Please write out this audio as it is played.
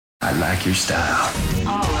I like your style.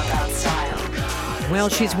 All about style. Well,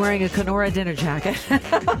 she's wearing a Kenora dinner jacket.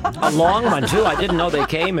 A long one, too. I didn't know they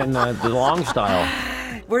came in the long style.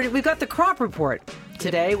 We've got the crop report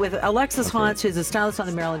today with Alexis Hans, who's a stylist on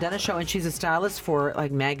the Marilyn Dennis Show, and she's a stylist for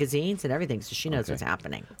like magazines and everything, so she knows what's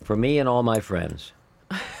happening. For me and all my friends.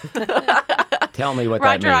 Tell me what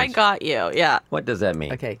Roger, that I means. got you. Yeah. What does that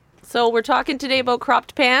mean? Okay. So we're talking today about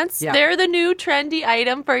cropped pants. Yeah. They're the new trendy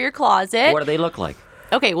item for your closet. What do they look like?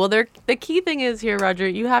 Okay, well, the key thing is here, Roger,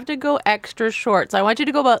 you have to go extra short. So I want you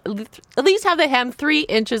to go about at least have the hem 3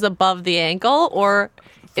 inches above the ankle, or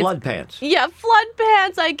Flood pants. yeah, flood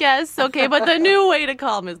pants, I guess. Okay, but the new way to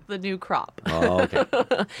call them is the new crop. Oh, okay.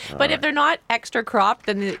 But if they're not extra cropped,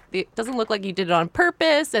 then it doesn't look like you did it on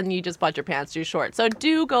purpose and you just bought your pants too short. So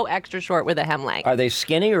do go extra short with a hem length. Are they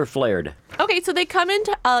skinny or flared? Okay, so they come in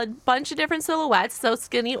a bunch of different silhouettes, so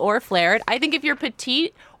skinny or flared. I think if you're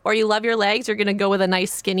petite or you love your legs, you're going to go with a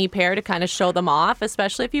nice skinny pair to kind of show them off,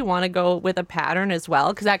 especially if you want to go with a pattern as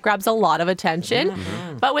well, because that grabs a lot of attention.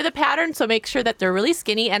 Mm-hmm. But with a pattern, so make sure that they're really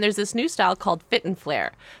skinny, and there's this new style called fit and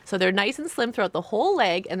flare. So they're nice and slim throughout the whole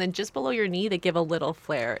leg, and then just below your knee, they give a little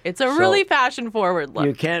flare. It's a really fashion-forward look.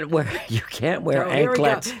 You can't wear Oh, here we go.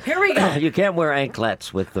 anklets. Here we go. You can't wear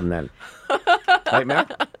anklets with them then. Right, Mary?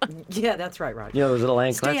 Yeah, that's right, Roger. You know those little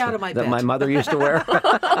anklets out of my that bed. my mother used to wear?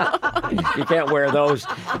 You can't wear those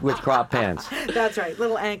with crop pants. That's right,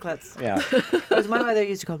 little anklets. Yeah. As my mother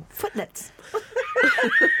used to call them, footlets.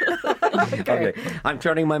 Okay. I'm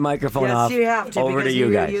turning my microphone Yes, off. you have to. Over because to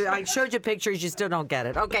you guys. I showed you pictures, you still don't get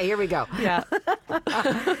it. Okay, here we go. Yeah.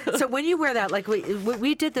 So when you wear that, like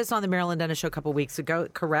we did this on the Marilyn Dennis Show a couple weeks ago,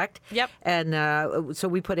 correct? Yep. And so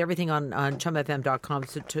we put everything on chumfm.com.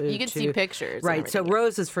 You can see pictures and Right. So everything.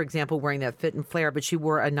 Rose is, for example, wearing that fit and flare, but she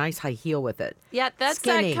wore a nice high heel with it. Yeah, that's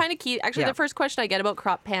Skinny. kind of key. Actually, Yeah. the first question I get about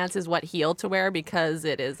crop pants is what heel to wear because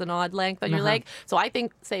it is an odd length on your leg. So I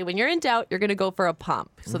think, say, when you're in doubt, you're going to go for a pump.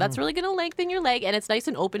 So that's really going to lengthen your leg, and it's nice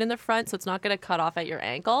and open in the front, so it's not going to cut off at your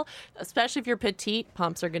ankle. Especially if you're petite,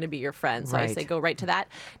 pumps are going to be your friend. So I Right. say go right to that.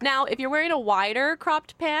 Now, if you're wearing a wider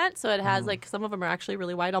cropped pant, so it has like some of them are actually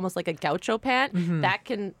really wide, almost like a gaucho pant, that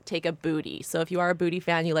can take a booty. So if you are a booty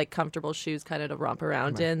fan, you like comfortable shoes kind of to romp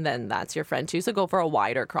around in, then that's your friend too. So go for a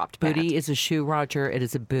wider cropped pant. Booty is a shoe, Roger. It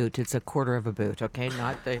is a boot. It's a quarter of a boot, okay?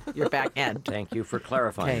 Not your back end. Thank you for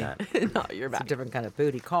clarifying Okay. that. No, you're It's a back. different kind of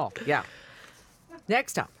booty call. Yeah.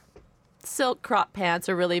 Next up. Silk crop pants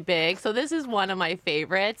are really big. So this is one of my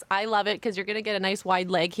favorites. I love it because you're going to get a nice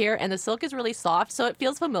wide leg here, and the silk is really soft, so it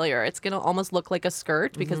feels familiar. It's going to almost look like a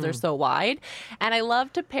skirt because they're so wide. And I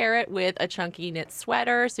love to pair it with a chunky knit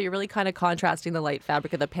sweater, so you're really kind of contrasting the light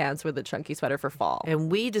fabric of the pants with the chunky sweater for fall.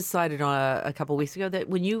 And we decided a couple weeks ago that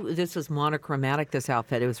this was monochromatic, this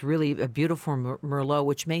outfit. It was really a beautiful Merlot,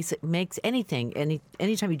 which makes anytime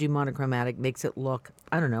you do monochromatic, makes it look,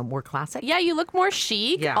 I don't know, more classic. Yeah, you look more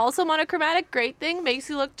chic. Yeah. Also monochromatic, great thing, makes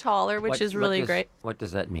you look taller, which is really great. What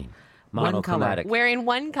does that mean? One color. Monochromatic. Wearing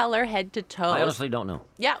one color head to toe. I honestly don't know.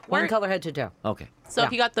 Yeah, One wear- color head to toe. Okay. So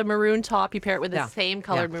if you got the maroon top, you pair it with the Yeah. same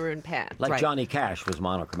colored Yeah. maroon pants. Like Right. Johnny Cash was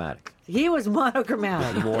monochromatic. He was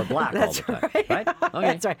monochromatic. He wore black That's all the time. right. Right? Okay.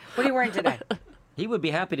 That's right. What are you wearing today? He would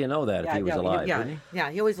be happy to know that if he was alive, yeah, wouldn't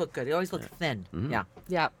yeah. He always looked good. He always looked thin. Yeah.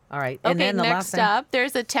 Yeah. All right. Okay, And then the last next thing. up,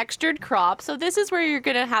 there's a textured crop. So this is where you're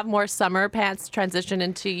going to have more summer pants transition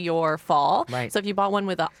into your fall. Right. So if you bought one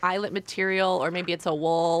with an eyelet material, or maybe it's a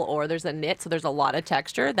wool, or there's a knit, so there's a lot of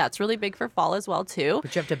texture. That's really big for fall as well, too.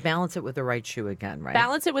 But you have to balance it with the right shoe again, right?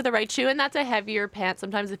 Balance it with the right shoe, and that's a heavier pant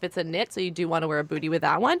sometimes if it's a knit, so you do want to wear a booty with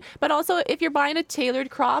that one. But also, if you're buying a tailored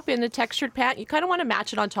crop in a textured pant, you kind of want to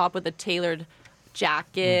match it on top with a tailored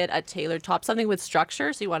jacket, a tailored top, something with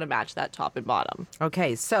structure, so you want to match that top and bottom.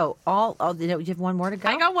 Okay. So you have one more to go?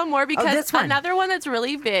 I got one more because this one. another one that's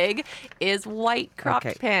really big is white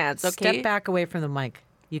cropped pants. Okay. Step back away from the mic.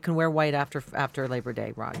 You can wear white after Labor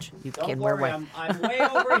Day, Raj. You can wear white. I'm way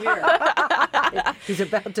over here. He's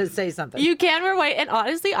about to say something. You can wear white, and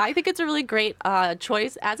honestly, I think it's a really great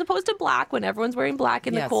choice as opposed to black when everyone's wearing black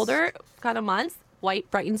in the Yes. colder kind of months. White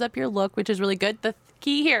brightens up your look, which is really good. The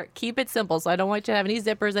key here, keep it simple. So I don't want you to have any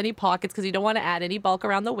zippers, any pockets, because you don't want to add any bulk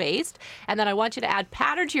around the waist. And then I want you to add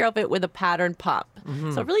pattern to your outfit with a pattern pump.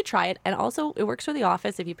 So really try it. And also, it works for the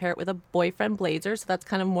office if you pair it with a boyfriend blazer. So that's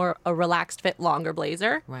kind of more a relaxed fit, longer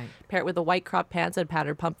blazer. Right. Pair it with a white crop pants and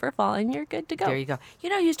pattern pump for fall, and you're good to go. There you go. You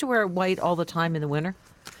know, I used to wear white all the time in the winter.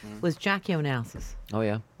 Was Jackie Onassis, Oh,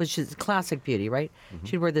 yeah. which is classic beauty, right?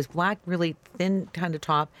 She'd wear this black, really thin kind of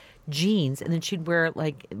top, jeans, and then she'd wear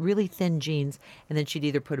like really thin jeans, and then she'd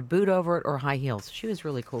either put a boot over it or high heels. She was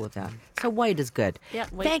really cool with that. So white is good. Yeah,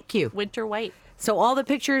 Thank you. Winter white. So all the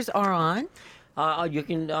pictures are on You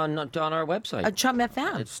can on our website. Chum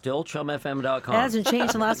FM. It's still chumfm.com. It hasn't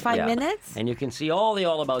changed in the last 5 Yeah. minutes? And you can see all the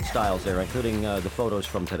All About styles there, including the photos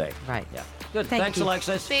from today. Right. Yeah. Good. Thank Thanks, you.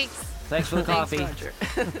 Alexis. Thanks. Thanks for the coffee.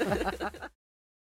 Thanks, Roger.